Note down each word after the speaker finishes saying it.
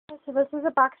so this is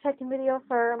a box checking video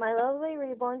for my lovely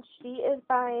Reborn. She is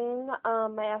buying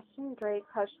my Ashton Drake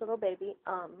hush little baby,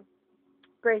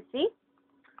 Gracie.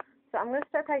 So I'm gonna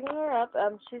start packing her up.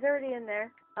 She's already in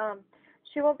there.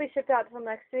 She won't be shipped out till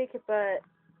next week, but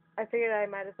I figured I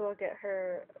might as well get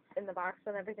her in the box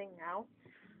and everything now.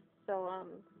 So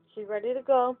she's ready to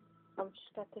go.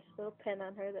 She's got this little pin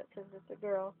on her that says it's a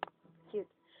girl. Cute.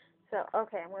 So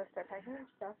okay, I'm gonna start packing her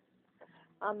stuff.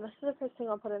 This is the first thing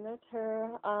I'll put in there. It's her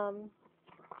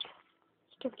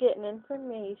certificate and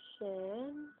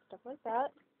information, stuff like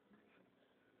that.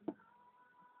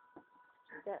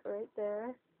 That right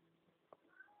there.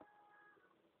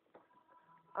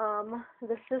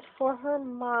 This is for her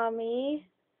mommy,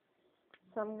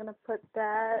 so I'm gonna put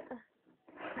that.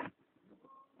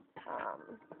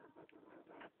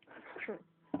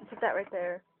 Put that right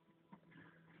there,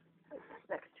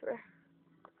 next to her.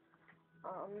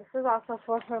 This is also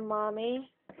for her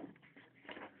mommy.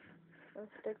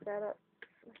 Let's stick that up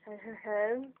beside her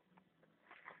head.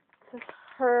 This is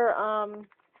her,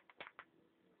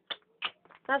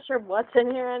 not sure what's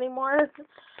in here anymore,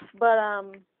 but,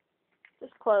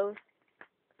 just clothes.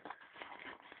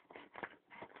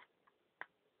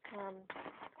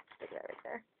 Stick that right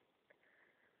there.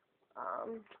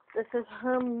 This is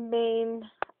her main,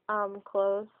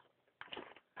 clothes.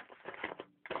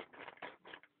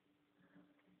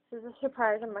 This is a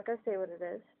surprise. I'm not going to say what it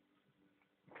is.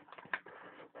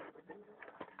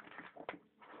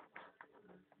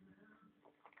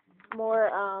 More,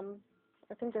 I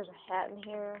think there's a hat in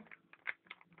here.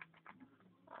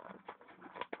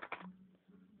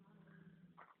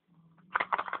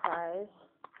 Surprise.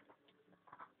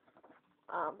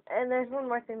 And there's one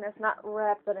more thing that's not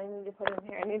wrapped that I need to put in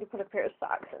here. I need to put a pair of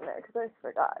socks in there because I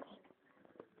forgot.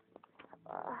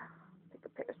 Pick a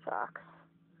pair of socks.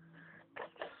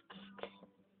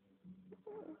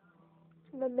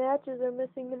 The matches are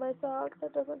missing to my socks.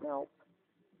 That doesn't help.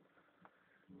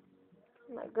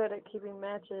 I'm not good at keeping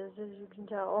matches, as you can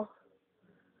tell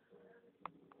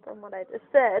from what I just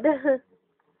said. Does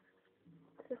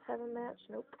this have a match?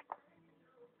 Nope.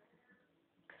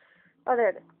 Oh, there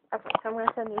it is. Okay, so I'm going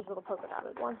to send these little polka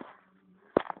dotted ones.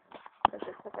 This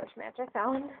is the first match I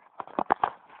found.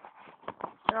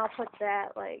 And I'll put that,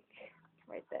 like,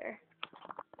 right there.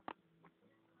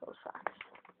 Those socks.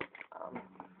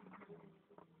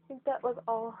 I think that was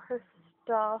all her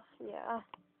stuff. Yeah.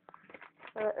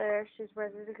 Right there. She's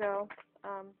ready to go.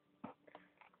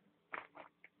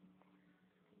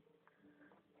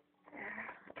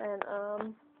 And,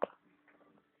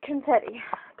 confetti.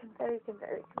 Confetti.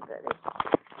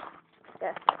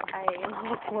 Yes,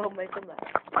 I will make them that.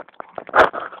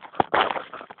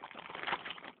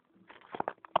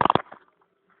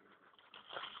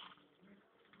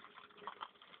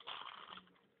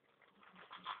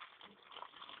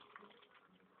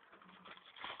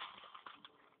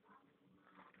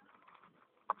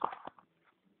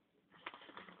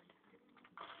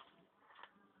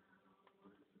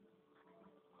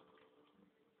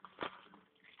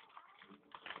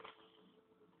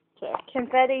 Okay,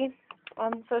 confetti.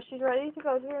 So she's ready to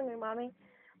go to her new mommy.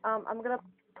 I'm gonna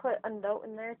put a note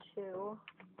in there too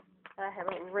that I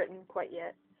haven't written quite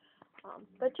yet.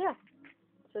 But yeah,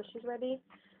 so she's ready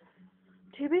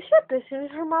to be shipped as soon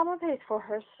as her mama pays for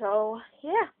her. So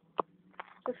yeah,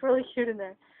 it's really cute in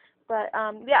there. But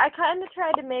yeah, I kind of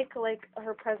tried to make like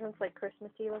her presents like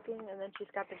Christmassy looking, and then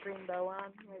she's got the green bow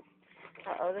on. Like,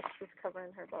 this is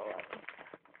covering her bow up.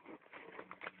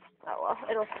 Oh well,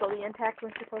 it'll still be intact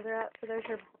when she pulls her out. So there's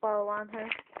her bow on her.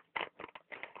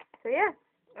 So yeah,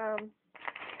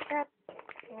 yeah,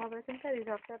 all the confetti's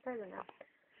off that present now.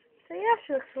 So yeah,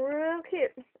 she looks real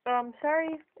cute.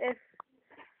 Sorry if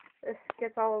this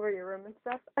gets all over your room and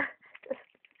stuff. Just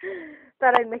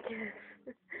thought I'd make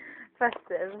it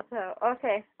festive. So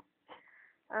okay,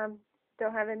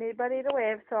 don't have anybody to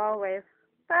wave, so I'll wave.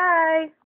 Bye.